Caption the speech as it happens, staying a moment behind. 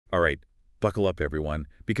All right, buckle up, everyone,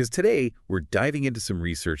 because today we're diving into some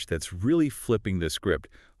research that's really flipping the script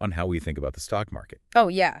on how we think about the stock market. Oh,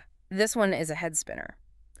 yeah. This one is a head spinner.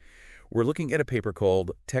 We're looking at a paper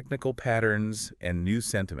called Technical Patterns and New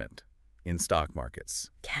Sentiment in Stock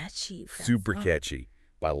Markets. Catchy. Super catchy.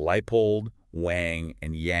 By Leipold, Wang,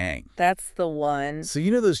 and Yang. That's the one. So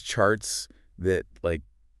you know those charts that, like,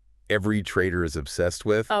 every trader is obsessed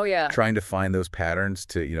with? Oh, yeah. Trying to find those patterns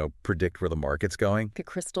to, predict where the market's going? The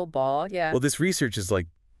crystal ball, yeah. Well, this research is like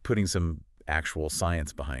putting some actual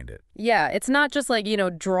science behind it. Yeah, it's not just like,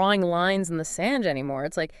 drawing lines in the sand anymore.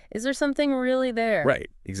 It's like, is there something really there? Right,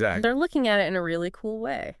 exactly. They're looking at it in a really cool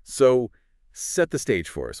way. So set the stage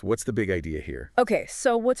for us. What's the big idea here? Okay,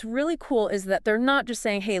 so what's really cool is that they're not just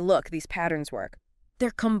saying, hey, look, these patterns work. They're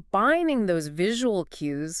combining those visual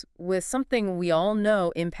cues with something we all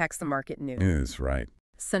know impacts the market news. Right.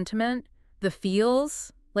 Sentiment, the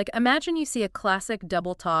feels. Like, imagine you see a classic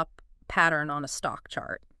double top pattern on a stock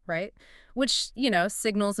chart, right? Which,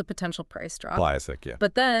 signals a potential price drop. Classic, yeah.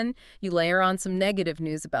 But then you layer on some negative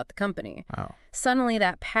news about the company. Wow. Suddenly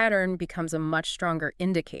that pattern becomes a much stronger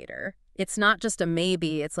indicator. It's not just a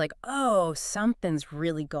maybe. It's like, oh, something's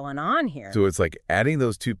really going on here. So it's like adding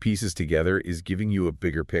those two pieces together is giving you a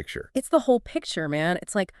bigger picture. It's the whole picture, man.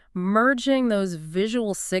 It's like merging those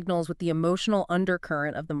visual signals with the emotional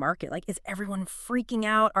undercurrent of the market. Like, is everyone freaking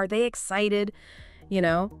out? Are they excited?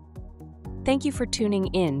 Thank you for tuning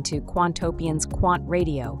in to Quantopian's Quant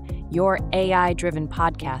Radio, your AI-driven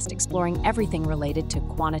podcast exploring everything related to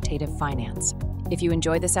quantitative finance. If you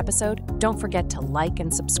enjoy this episode, don't forget to like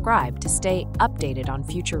and subscribe to stay updated on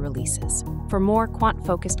future releases. For more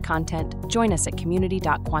quant-focused content, join us at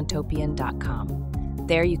community.quantopian.com.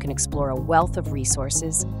 There you can explore a wealth of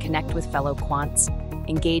resources, connect with fellow quants,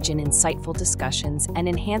 engage in insightful discussions, and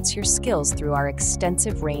enhance your skills through our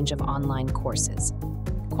extensive range of online courses.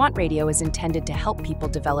 Quant Radio is intended to help people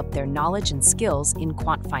develop their knowledge and skills in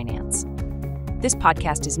quant finance. This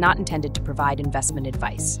podcast is not intended to provide investment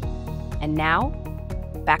advice. And now,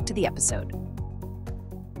 back to the episode.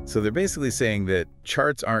 So they're basically saying that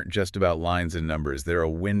charts aren't just about lines and numbers. They're a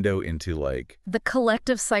window into, like... the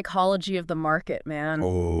collective psychology of the market, man.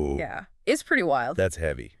 Oh. Yeah. It's pretty wild. That's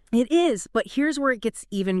heavy. It is, but here's where it gets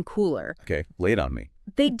even cooler. Okay, lay it on me.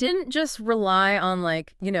 They didn't just rely on,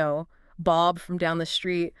 Bob from down the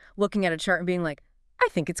street looking at a chart and being like, I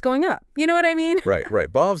think it's going up. You know what I mean?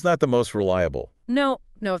 Right. Bob's not the most reliable. No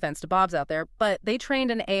offense to Bob's out there, but they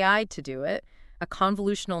trained an AI to do it, a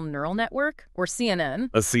convolutional neural network, or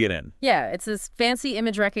CNN. A CNN. Yeah, it's this fancy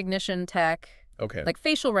image recognition tech, Okay. like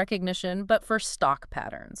facial recognition, but for stock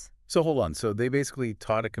patterns. So hold on. So they basically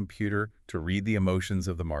taught a computer to read the emotions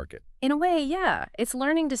of the market. In a way, yeah. It's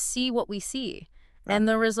learning to see what we see. And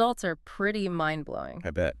the results are pretty mind-blowing.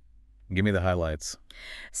 I bet. Give me the highlights.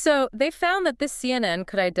 So they found that this CNN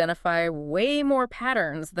could identify way more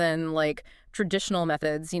patterns than, traditional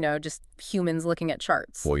methods, just humans looking at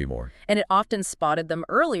charts. Way more. And it often spotted them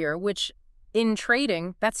earlier, which in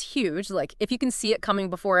trading, that's huge. Like, if you can see it coming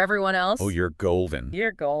before everyone else. Oh, you're golden.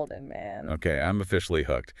 You're golden, man. Okay, I'm officially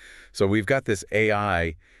hooked. So we've got this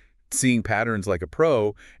AI seeing patterns like a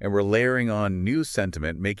pro, and we're layering on new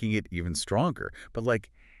sentiment, making it even stronger. But,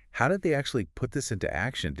 how did they actually put this into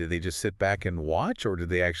action? Did they just sit back and watch, or did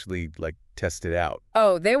they actually, test it out?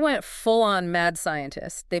 Oh, they went full-on mad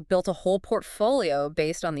scientist. They built a whole portfolio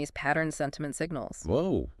based on these pattern sentiment signals.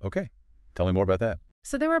 Whoa, okay. Tell me more about that.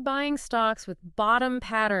 So they were buying stocks with bottom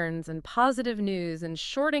patterns and positive news and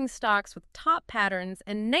shorting stocks with top patterns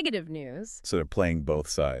and negative news. So they're playing both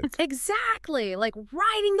sides. Exactly. Like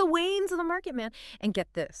riding the waves of the market, man. And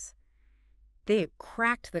get this. They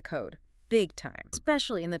cracked the code. Big time,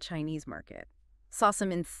 especially in the Chinese market. Saw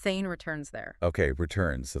some insane returns there. Okay,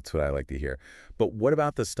 returns. That's what I like to hear. But what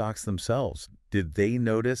about the stocks themselves? Did they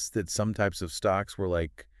notice that some types of stocks were,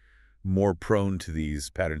 more prone to these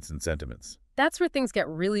patterns and sentiments? That's where things get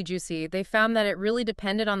really juicy. They found that it really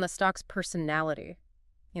depended on the stock's personality,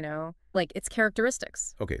 its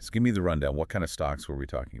characteristics. Okay, so give me the rundown. What kind of stocks were we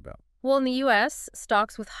talking about? Well, in the U.S.,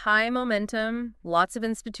 stocks with high momentum, lots of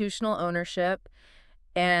institutional ownership,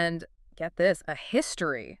 and get this, a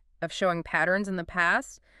history of showing patterns in the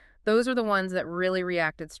past, those are the ones that really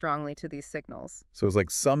reacted strongly to these signals. So it's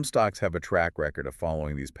like some stocks have a track record of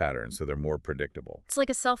following these patterns, so they're more predictable. It's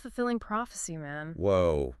like a self-fulfilling prophecy, man.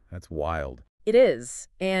 Whoa, that's wild. It is.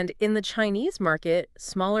 And in the Chinese market,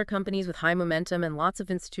 smaller companies with high momentum and lots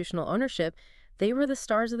of institutional ownership, they were the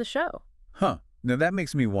stars of the show. Huh. Now that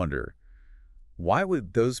makes me wonder, why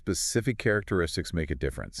would those specific characteristics make a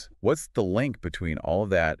difference? What's the link between all of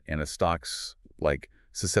that and a stock's,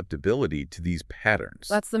 susceptibility to these patterns?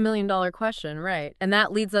 That's the million-dollar question, right? And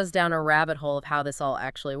that leads us down a rabbit hole of how this all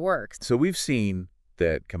actually works. So we've seen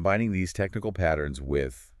that combining these technical patterns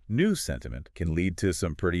with news sentiment can lead to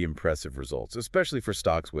some pretty impressive results, especially for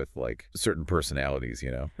stocks with, like, certain personalities,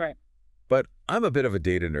 Right. But I'm a bit of a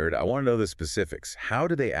data nerd. I want to know the specifics. How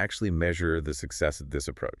do they actually measure the success of this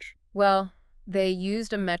approach? Well, they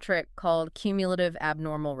used a metric called cumulative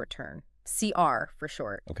abnormal return, CR for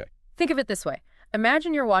short. Okay. Think of it this way.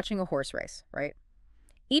 Imagine you're watching a horse race, right?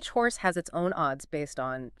 Each horse has its own odds based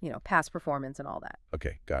on, past performance and all that.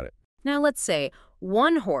 Okay, got it. Now, let's say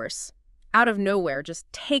one horse, out of nowhere, just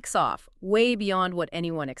takes off way beyond what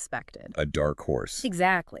anyone expected. A dark horse.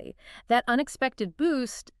 Exactly. That unexpected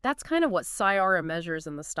boost, that's kind of what SIR measures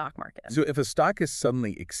in the stock market. So if a stock is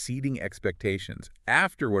suddenly exceeding expectations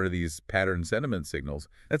after one of these pattern sentiment signals,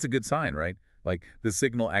 that's a good sign, right? Like the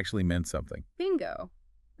signal actually meant something. Bingo.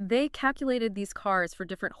 They calculated these CARs for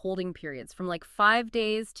different holding periods, from like 5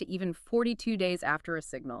 days to even 42 days after a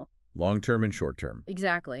signal. Long-term and short-term.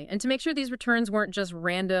 Exactly. And to make sure these returns weren't just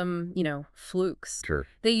random, flukes, Sure.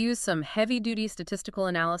 they used some heavy-duty statistical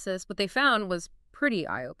analysis. What they found was pretty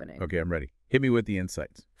eye-opening. Okay, I'm ready. Hit me with the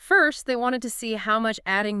insights. First, they wanted to see how much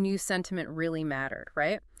adding new sentiment really mattered,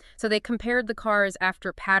 right? So they compared the CARs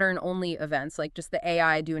after pattern-only events, like just the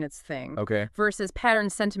AI doing its thing, Okay. versus pattern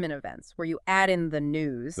sentiment events, where you add in the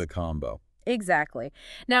news. The combo. Exactly.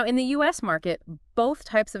 Now, in the U.S. market, both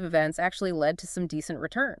types of events actually led to some decent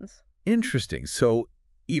returns. Interesting. So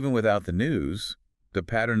even without the news, the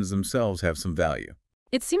patterns themselves have some value.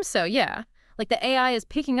 It seems so, yeah. Like the AI is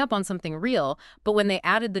picking up on something real, but when they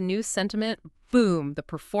added the news sentiment, boom, the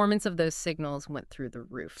performance of those signals went through the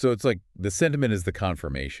roof. So it's like the sentiment is the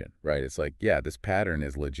confirmation, right? It's like, yeah, this pattern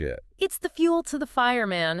is legit. It's the fuel to the fire,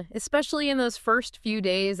 man, especially in those first few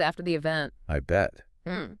days after the event. I bet.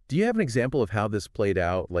 Do you have an example of how this played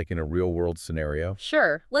out, like in a real-world scenario?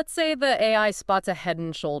 Sure. Let's say the AI spots a head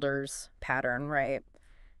and shoulders pattern, right?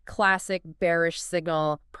 Classic bearish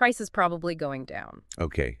signal, price is probably going down.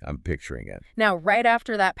 Okay, I'm picturing it. Now, right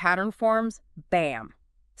after that pattern forms, bam.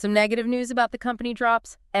 Some negative news about the company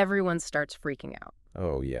drops, everyone starts freaking out.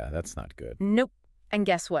 Oh, yeah, that's not good. Nope. And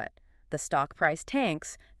guess what? The stock price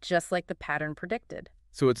tanks, just like the pattern predicted.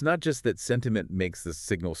 So it's not just that sentiment makes the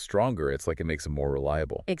signal stronger, it's like it makes it more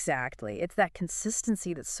reliable. Exactly. It's that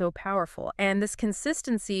consistency that's so powerful. And this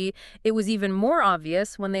consistency, it was even more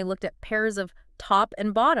obvious when they looked at pairs of top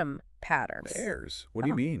and bottom patterns. Pairs? What do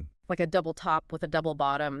you mean? Like a double top with a double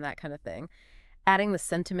bottom, that kind of thing. Adding the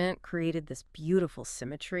sentiment created this beautiful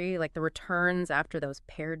symmetry. Like the returns after those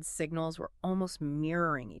paired signals were almost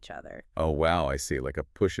mirroring each other. Oh, wow, I see. Like a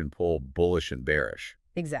push and pull, bullish and bearish.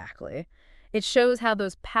 Exactly. It shows how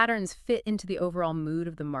those patterns fit into the overall mood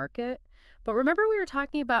of the market. But remember we were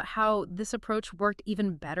talking about how this approach worked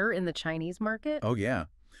even better in the Chinese market? Oh, yeah.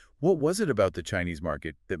 What was it about the Chinese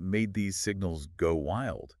market that made these signals go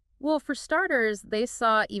wild? Well, for starters, they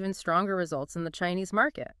saw even stronger results in the Chinese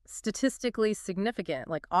market. Statistically significant,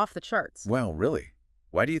 like off the charts. Well, really?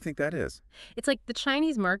 Why do you think that is? It's like the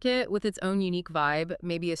Chinese market, with its own unique vibe,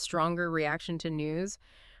 maybe a stronger reaction to news,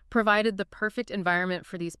 provided the perfect environment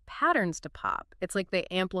for these patterns to pop. It's like they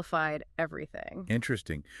amplified everything.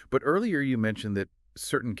 Interesting. But earlier you mentioned that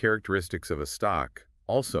certain characteristics of a stock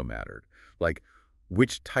also mattered, like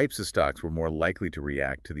which types of stocks were more likely to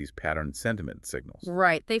react to these pattern sentiment signals.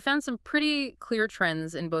 Right. They found some pretty clear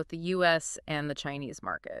trends in both the U.S. and the Chinese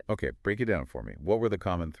market. Okay, break it down for me. What were the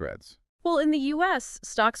common threads? Well, in the U.S.,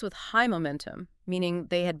 stocks with high momentum, meaning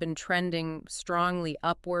they had been trending strongly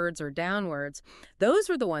upwards or downwards, those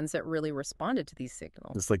were the ones that really responded to these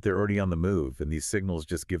signals. It's like they're already on the move, and these signals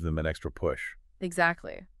just give them an extra push.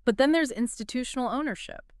 Exactly. But then there's institutional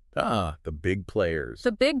ownership. Ah, the big players.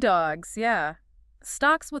 The big dogs, yeah.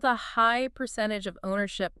 Stocks with a high percentage of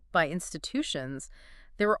ownership by institutions,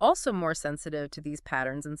 they were also more sensitive to these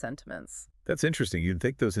patterns and sentiments. That's interesting. You'd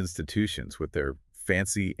think those institutions with their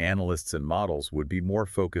fancy analysts and models would be more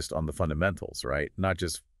focused on the fundamentals, right? Not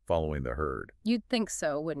just following the herd. You'd think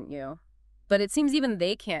so, wouldn't you? But it seems even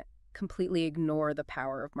they can't completely ignore the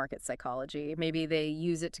power of market psychology. Maybe they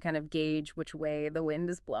use it to kind of gauge which way the wind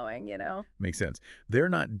is blowing, Makes sense. They're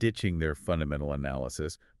not ditching their fundamental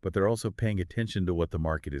analysis, but they're also paying attention to what the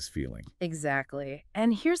market is feeling. Exactly.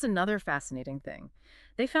 And here's another fascinating thing.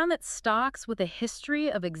 They found that stocks with a history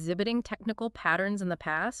of exhibiting technical patterns in the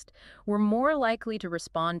past were more likely to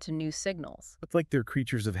respond to new signals. It's like they're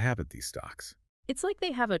creatures of habit, these stocks. It's like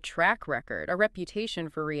they have a track record, a reputation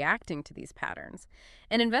for reacting to these patterns.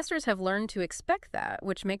 And investors have learned to expect that,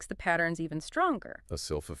 which makes the patterns even stronger. A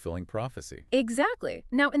self-fulfilling prophecy. Exactly.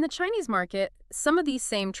 Now, in the Chinese market, some of these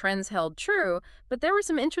same trends held true, but there were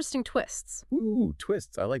some interesting twists. Ooh,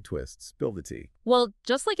 twists. I like twists. Spill the tea. Well,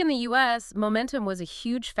 just like in the US, momentum was a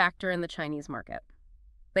huge factor in the Chinese market.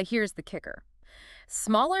 But here's the kicker.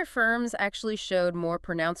 Smaller firms actually showed more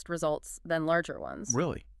pronounced results than larger ones.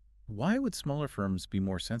 Really? Why would smaller firms be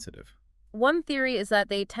more sensitive? One theory is that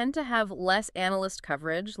they tend to have less analyst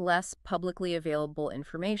coverage, less publicly available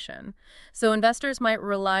information. So investors might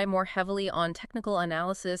rely more heavily on technical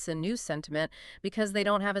analysis and news sentiment because they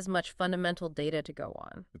don't have as much fundamental data to go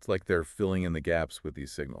on. It's like they're filling in the gaps with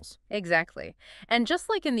these signals. Exactly. And just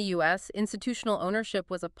like in the US, institutional ownership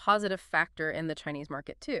was a positive factor in the Chinese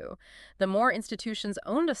market too. The more institutions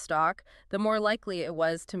owned a stock, the more likely it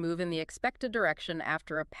was to move in the expected direction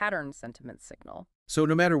after a pattern sentiment signal. So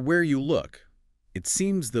no matter where you look, it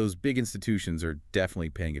seems those big institutions are definitely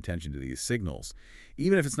paying attention to these signals.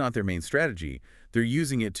 Even if it's not their main strategy, they're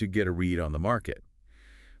using it to get a read on the market.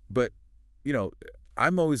 But,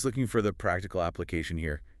 I'm always looking for the practical application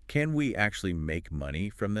here. Can we actually make money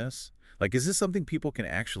from this? Like, is this something people can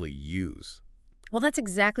actually use? Well, that's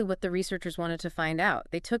exactly what the researchers wanted to find out.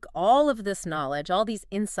 They took all of this knowledge, all these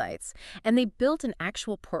insights, and they built an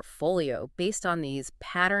actual portfolio based on these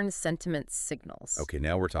pattern sentiment signals. Okay,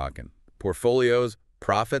 now we're talking. Portfolios,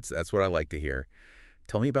 profits, that's what I like to hear.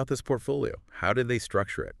 Tell me about this portfolio. How did they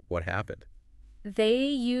structure it? What happened? They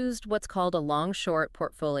used what's called a long-short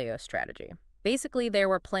portfolio strategy. Basically, they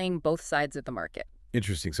were playing both sides of the market.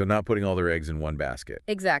 Interesting. So not putting all their eggs in one basket.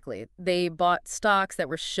 Exactly. They bought stocks that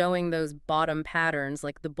were showing those bottom patterns,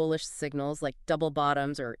 like the bullish signals, like double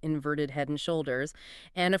bottoms or inverted head and shoulders.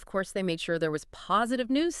 And of course, they made sure there was positive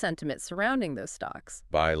news sentiment surrounding those stocks.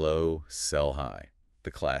 Buy low, sell high.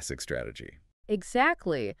 The classic strategy.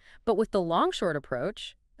 Exactly. But with the long-short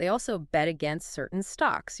approach, they also bet against certain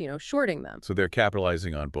stocks, shorting them. So they're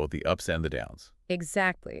capitalizing on both the ups and the downs.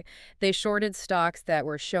 Exactly. They shorted stocks that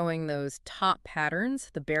were showing those top patterns,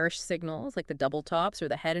 the bearish signals, like the double tops or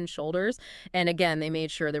the head and shoulders. And again, they made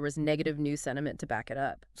sure there was negative news sentiment to back it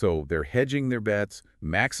up. So they're hedging their bets,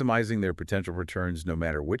 maximizing their potential returns no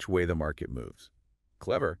matter which way the market moves.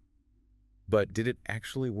 Clever. But did it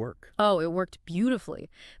actually work? Oh, it worked beautifully.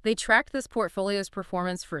 They tracked this portfolio's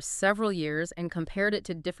performance for several years and compared it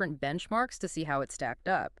to different benchmarks to see how it stacked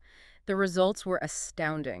up. The results were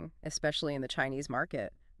astounding, especially in the Chinese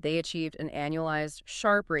market. They achieved an annualized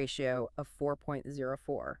Sharpe ratio of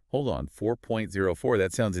 4.04. Hold on, 4.04.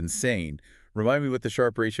 That sounds insane. Remind me what the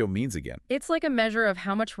Sharpe ratio means again. It's like a measure of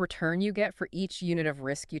how much return you get for each unit of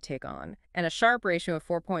risk you take on. And a Sharpe ratio of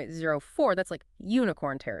 4.04, that's like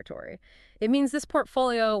unicorn territory. It means this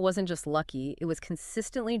portfolio wasn't just lucky, it was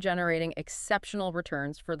consistently generating exceptional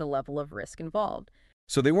returns for the level of risk involved.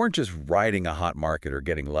 So they weren't just riding a hot market or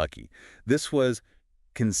getting lucky. This was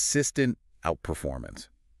consistent outperformance,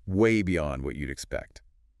 way beyond what you'd expect.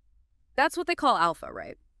 That's what they call alpha,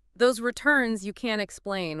 right? Those returns you can't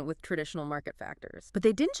explain with traditional market factors. But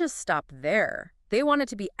they didn't just stop there. They wanted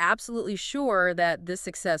to be absolutely sure that this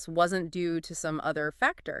success wasn't due to some other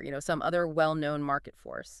factor, some other well-known market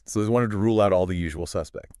force. So they wanted to rule out all the usual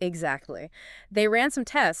suspects. Exactly. They ran some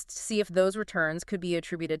tests to see if those returns could be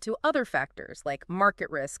attributed to other factors like market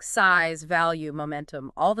risk, size, value,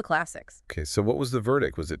 momentum, all the classics. Okay, so what was the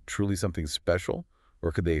verdict? Was it truly something special?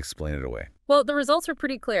 Or could they explain it away? Well, the results were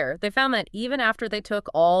pretty clear. They found that even after they took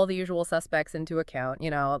all the usual suspects into account,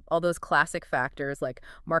 all those classic factors like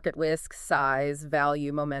market risk, size,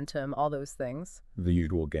 value, momentum, all those things. The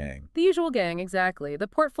usual gang. The usual gang, exactly. The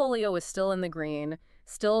portfolio is still in the green,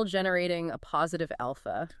 still generating a positive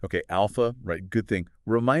alpha. Okay, alpha, right, good thing.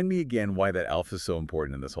 Remind me again why that alpha is so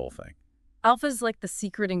important in this whole thing. Alpha's like the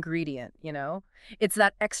secret ingredient, It's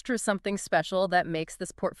that extra something special that makes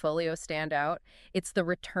this portfolio stand out. It's the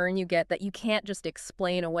return you get that you can't just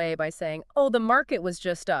explain away by saying, oh, the market was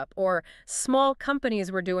just up, or small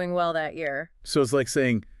companies were doing well that year. So it's like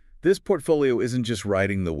saying, this portfolio isn't just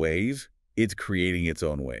riding the wave, it's creating its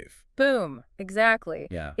own wave. Boom. Exactly.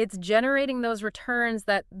 Yeah. It's generating those returns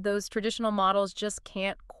that those traditional models just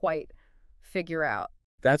can't quite figure out.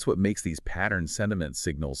 That's what makes these pattern sentiment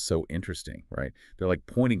signals so interesting, right? They're like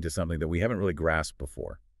pointing to something that we haven't really grasped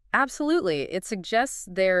before. Absolutely. It suggests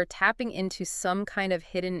they're tapping into some kind of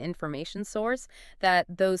hidden information source that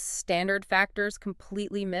those standard factors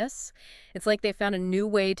completely miss. It's like they found a new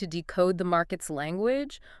way to decode the market's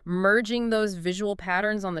language, merging those visual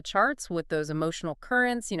patterns on the charts with those emotional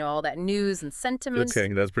currents, all that news and sentiment.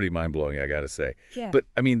 Okay, that's pretty mind-blowing, I gotta say. Yeah. But,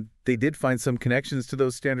 I mean, they did find some connections to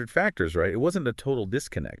those standard factors, right? It wasn't a total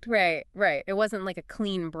disconnect. Right, right. It wasn't like a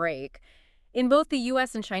clean break. In both the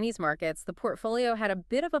US and Chinese markets, the portfolio had a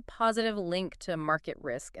bit of a positive link to market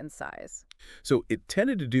risk and size. So it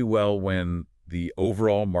tended to do well when the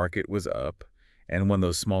overall market was up and when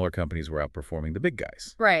those smaller companies were outperforming the big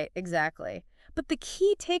guys. Right, exactly. But the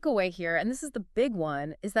key takeaway here, and this is the big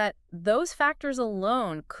one, is that those factors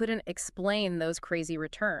alone couldn't explain those crazy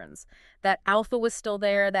returns. That alpha was still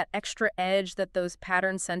there, that extra edge that those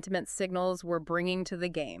pattern sentiment signals were bringing to the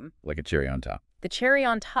game. Like a cherry on top. The cherry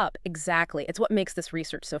on top, exactly. It's what makes this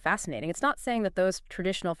research so fascinating. It's not saying that those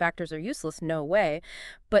traditional factors are useless, no way.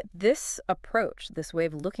 But this approach, this way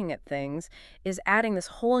of looking at things, is adding this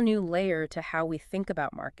whole new layer to how we think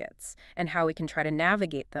about markets and how we can try to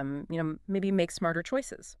navigate them, maybe make smarter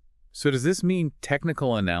choices. So does this mean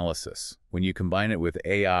technical analysis, when you combine it with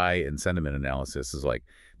AI and sentiment analysis, is like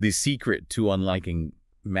the secret to unlocking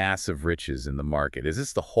massive riches in the market? Is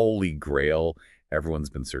this the holy grail everyone's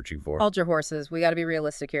been searching for? Hold your horses. We got to be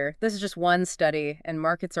realistic here. This is just one study, and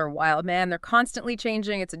markets are wild. Man, they're constantly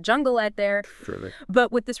changing. It's a jungle out there. Surely.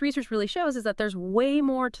 But what this research really shows is that there's way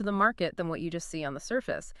more to the market than what you just see on the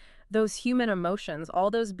surface. Those human emotions,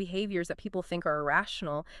 all those behaviors that people think are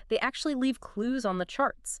irrational, they actually leave clues on the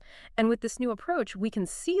charts. And with this new approach, we can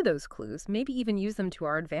see those clues, maybe even use them to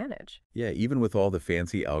our advantage. Yeah, even with all the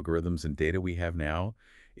fancy algorithms and data we have now,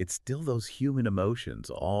 it's still those human emotions,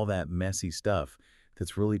 all that messy stuff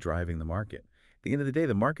that's really driving the market. At the end of the day,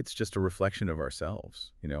 the market's just a reflection of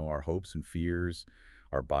ourselves, our hopes and fears,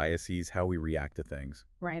 our biases, how we react to things.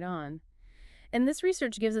 Right on. And this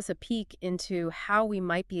research gives us a peek into how we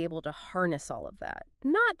might be able to harness all of that.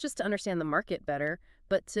 Not just to understand the market better,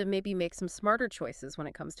 but to maybe make some smarter choices when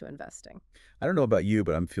it comes to investing. I don't know about you,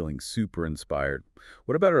 but I'm feeling super inspired.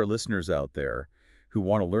 What about our listeners out there who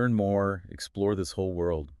want to learn more, explore this whole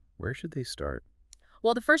world? Where should they start?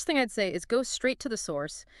 Well, the first thing I'd say is go straight to the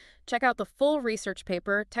source. Check out the full research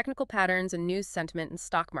paper, Technical Patterns and News Sentiment in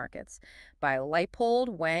Stock Markets by Leipold,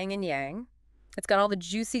 Wang, and Yang. It's got all the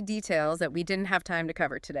juicy details that we didn't have time to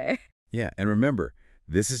cover today. Yeah, and remember,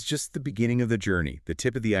 this is just the beginning of the journey, the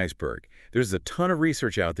tip of the iceberg. There's a ton of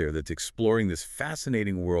research out there that's exploring this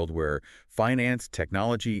fascinating world where finance,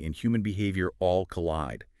 technology, and human behavior all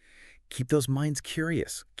collide. Keep those minds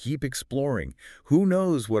curious. Keep exploring. Who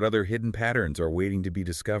knows what other hidden patterns are waiting to be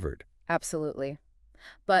discovered? Absolutely.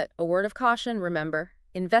 But a word of caution, remember,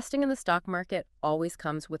 investing in the stock market always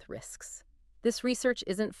comes with risks. This research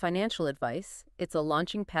isn't financial advice. It's a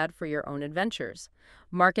launching pad for your own adventures.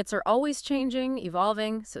 Markets are always changing,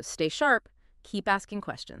 evolving, so stay sharp. Keep asking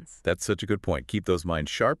questions. That's such a good point. Keep those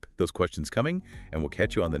minds sharp, those questions coming, and we'll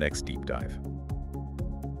catch you on the next deep dive.